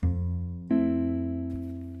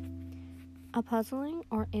A puzzling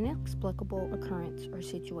or inexplicable occurrence or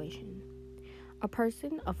situation. A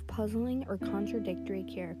person of puzzling or contradictory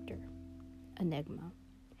character. Enigma.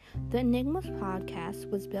 The Enigmas podcast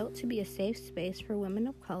was built to be a safe space for women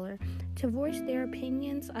of color to voice their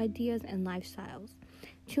opinions, ideas, and lifestyles.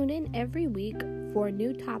 Tune in every week for a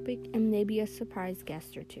new topic and maybe a surprise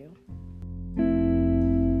guest or two.